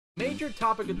Major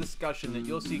topic of discussion that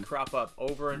you'll see crop up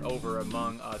over and over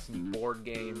among us board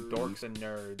game dorks and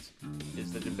nerds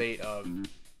is the debate of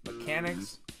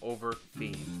mechanics over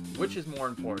theme. Which is more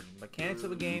important, mechanics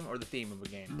of a game or the theme of a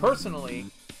game? Personally,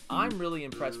 I'm really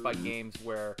impressed by games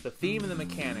where the theme and the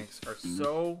mechanics are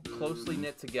so closely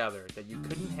knit together that you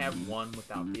couldn't have one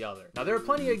without the other. Now, there are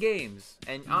plenty of games,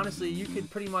 and honestly, you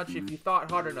could pretty much, if you thought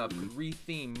hard enough, could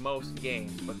re-theme most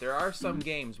games, but there are some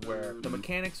games where the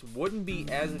mechanics wouldn't be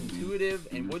as intuitive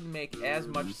and wouldn't make as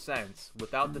much sense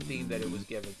without the theme that it was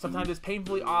given. Sometimes it's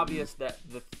painfully obvious that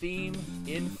the theme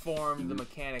informed the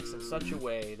mechanics in such a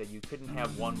way that you couldn't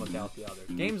have one without the other.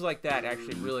 Games like that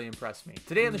actually really impress me.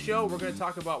 Today on the show, we're going to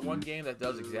talk about one game that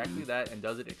does exactly that and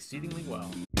does it exceedingly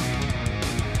well.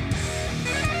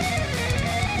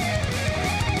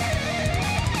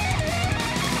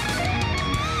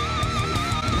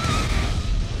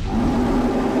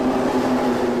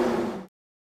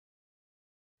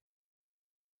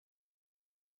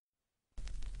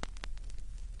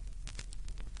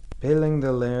 Peeling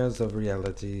the layers of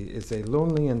reality is a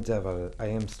lonely endeavor I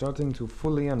am starting to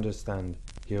fully understand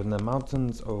here in the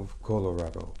mountains of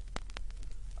Colorado.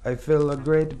 I feel a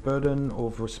great burden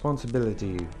of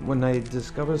responsibility when I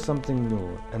discover something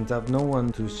new and have no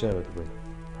one to share it with.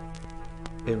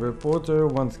 A reporter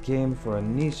once came for a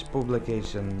niche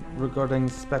publication regarding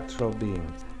spectral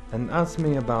beings and asked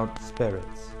me about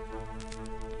spirits.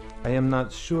 I am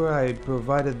not sure I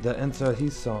provided the answer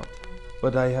he sought,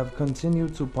 but I have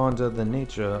continued to ponder the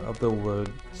nature of the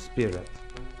word spirit.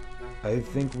 I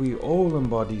think we all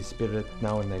embody spirit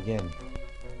now and again.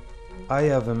 I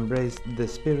have embraced the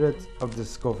spirit of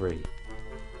discovery.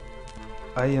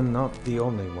 I am not the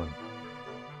only one.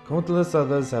 Countless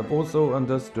others have also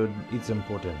understood its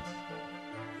importance.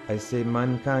 I see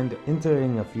mankind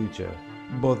entering a future,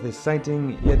 both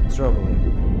exciting yet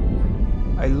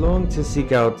troubling. I long to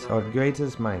seek out our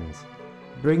greatest minds,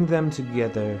 bring them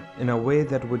together in a way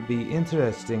that would be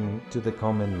interesting to the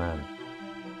common man.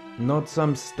 Not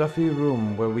some stuffy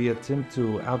room where we attempt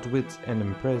to outwit and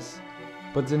impress,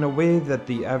 but in a way that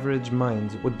the average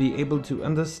mind would be able to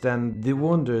understand the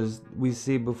wonders we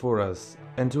see before us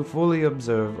and to fully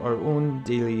observe our own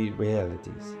daily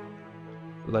realities.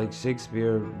 Like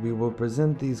Shakespeare, we will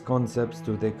present these concepts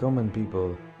to the common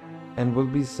people and will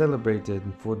be celebrated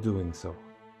for doing so.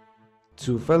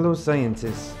 To fellow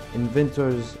scientists,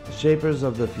 inventors, shapers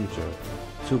of the future,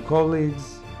 to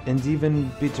colleagues, and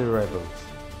even bitter rivals,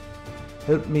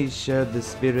 help me share the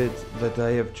spirit that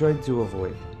I have tried to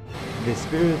avoid. The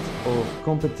spirit of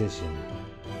competition.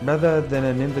 Rather than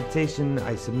an invitation,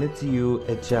 I submit to you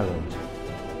a challenge.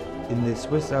 In the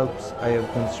Swiss Alps, I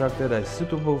have constructed a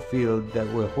suitable field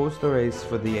that will host a race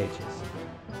for the ages.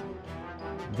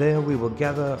 There we will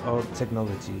gather our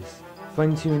technologies,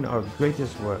 fine-tune our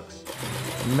greatest works.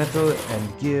 Metal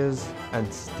and gears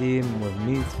and steam will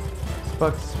meet,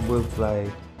 sparks will fly,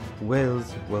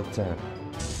 wheels will turn,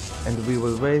 and we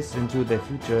will race into the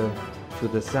future to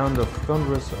the sound of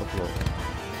thunderous applause.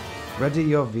 Ready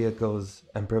your vehicles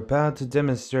and prepare to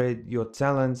demonstrate your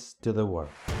talents to the world.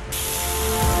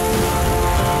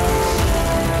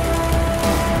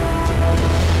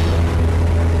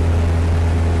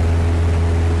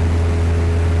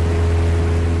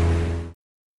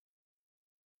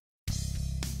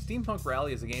 Steampunk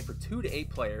Rally is a game for 2 to 8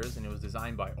 players, and it was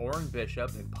designed by Oren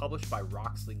Bishop and published by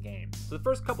Roxley Games. So the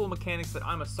first couple of mechanics that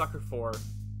I'm a sucker for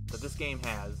that this game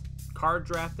has: card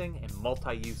drafting and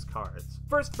multi-use cards.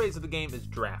 First phase of the game is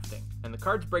drafting, and the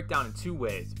cards break down in 2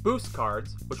 ways: boost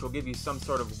cards, which will give you some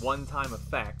sort of one-time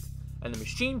effect, and the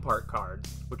machine part cards,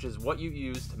 which is what you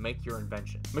use to make your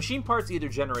invention. Machine parts either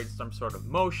generate some sort of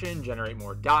motion, generate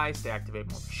more dice to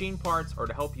activate more machine parts, or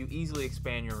to help you easily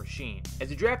expand your machine. As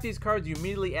you draft these cards, you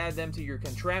immediately add them to your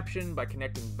contraption by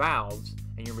connecting valves,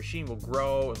 and your machine will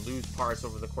grow and lose parts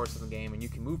over the course of the game, and you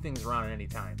can move things around at any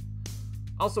time.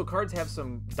 Also, cards have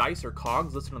some dice or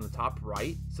cogs listed on the top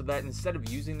right, so that instead of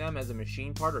using them as a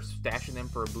machine part or stashing them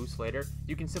for a boost later,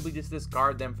 you can simply just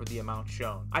discard them for the amount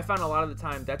shown. I found a lot of the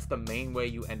time that's the main way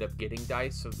you end up getting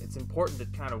dice, so it's important to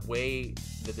kind of weigh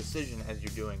the decision as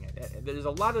you're doing it. There's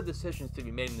a lot of decisions to be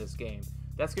made in this game.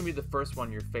 That's going to be the first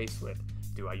one you're faced with.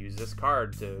 Do I use this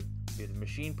card to do the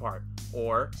machine part,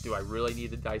 or do I really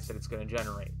need the dice that it's going to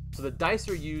generate? So the dice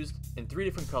are used in 3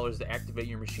 different colors to activate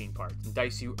your machine parts. The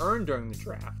dice you earn during the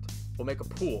draft will make a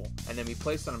pool and then be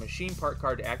placed on a machine part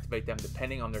card to activate them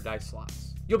depending on their dice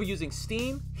slots. You'll be using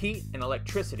steam, heat, and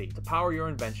electricity to power your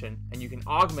invention, and you can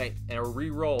augment or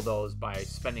re-roll those by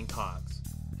spending cogs.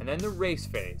 And then the race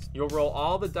phase. You'll roll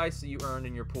all the dice that you earned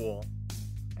in your pool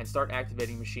and start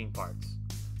activating machine parts.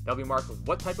 They'll be marked with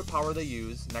what type of power they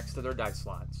use next to their dice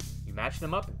slots. You match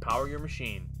them up and power your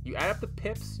machine. You add up the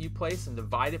pips you place and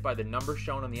divide it by the number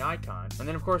shown on the icon. And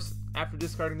then of course, after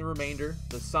discarding the remainder,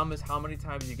 the sum is how many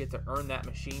times you get to earn that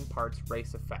machine parts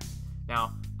race effect.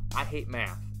 Now, I hate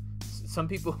math. Some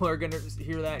people are going to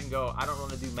hear that and go, I don't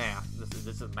want to do math. This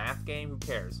is a math game, who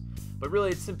cares? But really,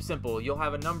 it's simple. You'll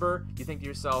have a number, you think to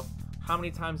yourself, how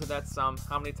many times is that sum?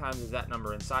 How many times is that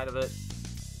number inside of it?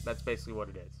 That's basically what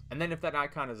it is. And then if that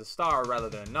icon is a star rather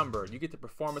than a number, you get the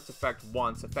performance effect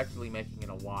once, effectively making it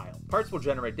a while. Parts will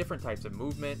generate different types of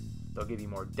movement, they'll give you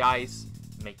more dice,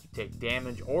 make you take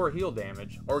damage or heal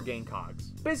damage, or gain cogs.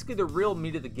 Basically, the real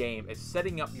meat of the game is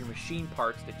setting up your machine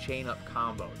parts to chain up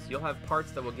combos. You'll have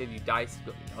parts that will give you dice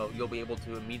you'll be able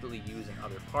to immediately use in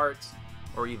other parts,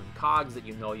 or even cogs that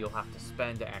you know you'll have to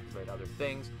spend to activate other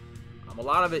things. A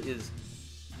lot of it is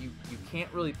you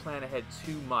can't really plan ahead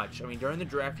too much. I mean, during the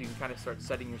draft, you can kind of start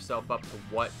setting yourself up to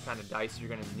what kind of dice you're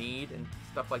going to need and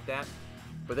stuff like that.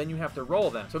 But then you have to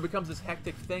roll them. So it becomes this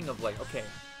hectic thing of like, okay,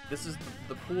 this is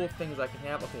the pool of things I can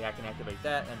have. Okay, I can activate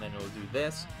that, and then it'll do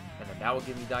this, and then that will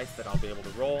give me dice that I'll be able to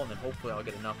roll, and then hopefully I'll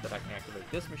get enough that I can activate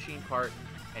this machine part.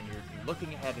 And you're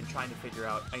looking ahead and trying to figure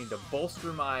out, I need to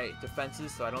bolster my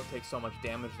defenses so I don't take so much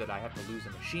damage that I have to lose a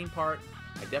machine part.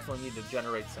 I definitely need to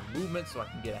generate some movement so I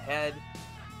can get ahead.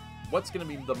 What's going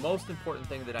to be the most important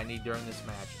thing that I need during this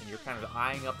match? And you're kind of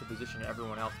eyeing up the position of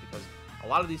everyone else, because a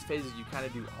lot of these phases you kind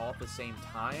of do all at the same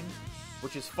time,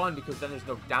 which is fun because then there's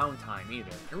no downtime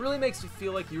either. It really makes you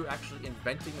feel like you're actually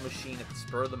inventing a machine at the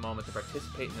spur of the moment to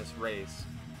participate in this race,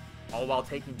 all while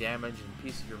taking damage and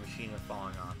pieces of your machine are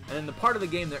falling off. And then the part of the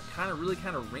game that really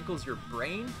wrinkles your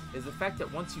brain is the fact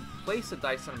that once you place a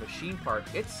dice on a machine part,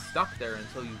 it's stuck there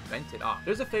until you vent it off.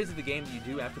 There's a phase of the game that you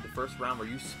do after the first round where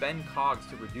you spend cogs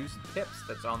to reduce the pips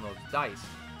that's on those dice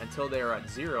until they are at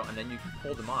 0, and then you can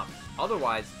pull them off.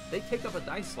 Otherwise, they take up a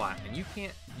dice slot and you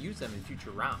can't use them in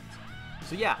future rounds.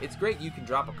 So yeah, it's great you can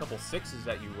drop a couple 6s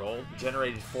that you rolled,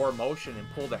 generated 4 motion, and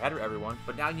pulled ahead of everyone,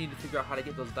 but now you need to figure out how to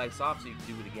get those dice off so you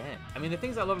can do it again. I mean, the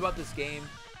things I love about this game,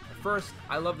 first,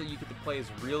 I love that you get to play as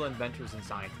real inventors and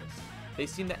scientists. They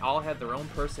seem to all have their own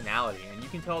personality, and you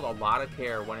can tell a lot of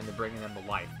care went into bringing them to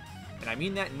life. And I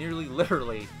mean that nearly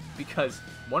literally, because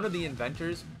one of the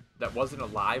inventors that wasn't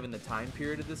alive in the time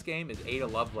period of this game is Ada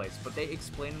Lovelace, but they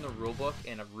explain in the rulebook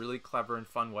in a really clever and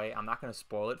fun way. I'm not going to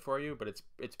spoil it for you, but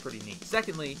it's pretty neat.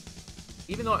 Secondly,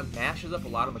 even though it mashes up a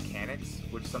lot of mechanics,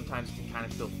 which sometimes can kind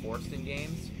of feel forced in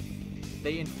games,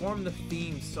 they inform the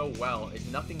theme so well,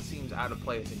 nothing seems out of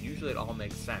place, and usually it all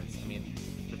makes sense. I mean,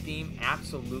 the theme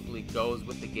absolutely goes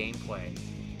with the gameplay,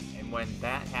 and when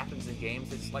that happens in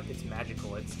games, it's like it's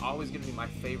magical. It's always going to be my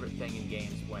favorite thing in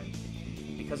games when,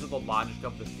 because of the logic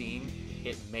of the theme,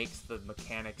 it makes the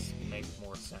mechanics make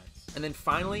more sense. And then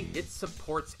finally, it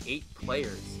supports 8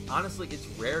 players. Honestly, it's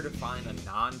rare to find a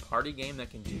non-party game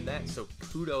that can do that, so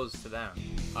kudos to them.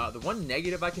 The one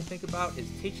negative I can think about is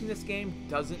teaching this game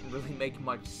doesn't really make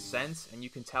much sense, and you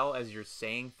can tell as you're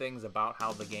saying things about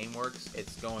how the game works,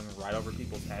 it's going right over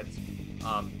people's heads.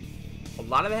 A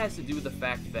lot of it has to do with the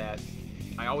fact that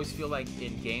I always feel like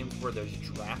in games where there's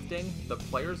drafting, the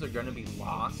players are going to be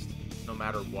lost no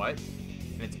matter what,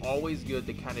 and it's always good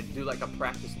to kind of do like a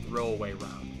practice throwaway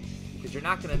round, because you're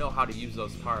not going to know how to use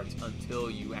those cards until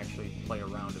you actually play a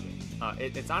round of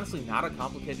it. It's honestly not a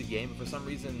complicated game, but for some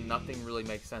reason nothing really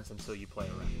makes sense until you play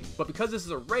around. But because this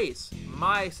is a race,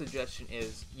 my suggestion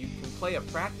is you can play a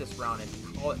practice round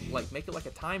and call it, like, make it like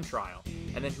a time trial,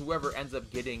 and then whoever ends up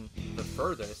getting the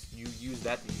furthest, you use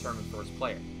that to determine first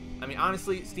player. I mean,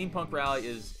 honestly, Steampunk Rally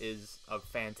is a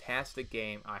fantastic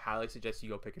game. I highly suggest you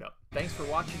go pick it up. Thanks for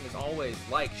watching. As always,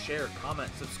 like, share,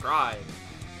 comment, subscribe.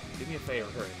 Do me a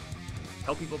favor.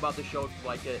 Tell people about the show if you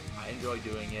like it. I enjoy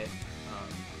doing it.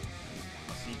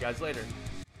 I'll see you guys later.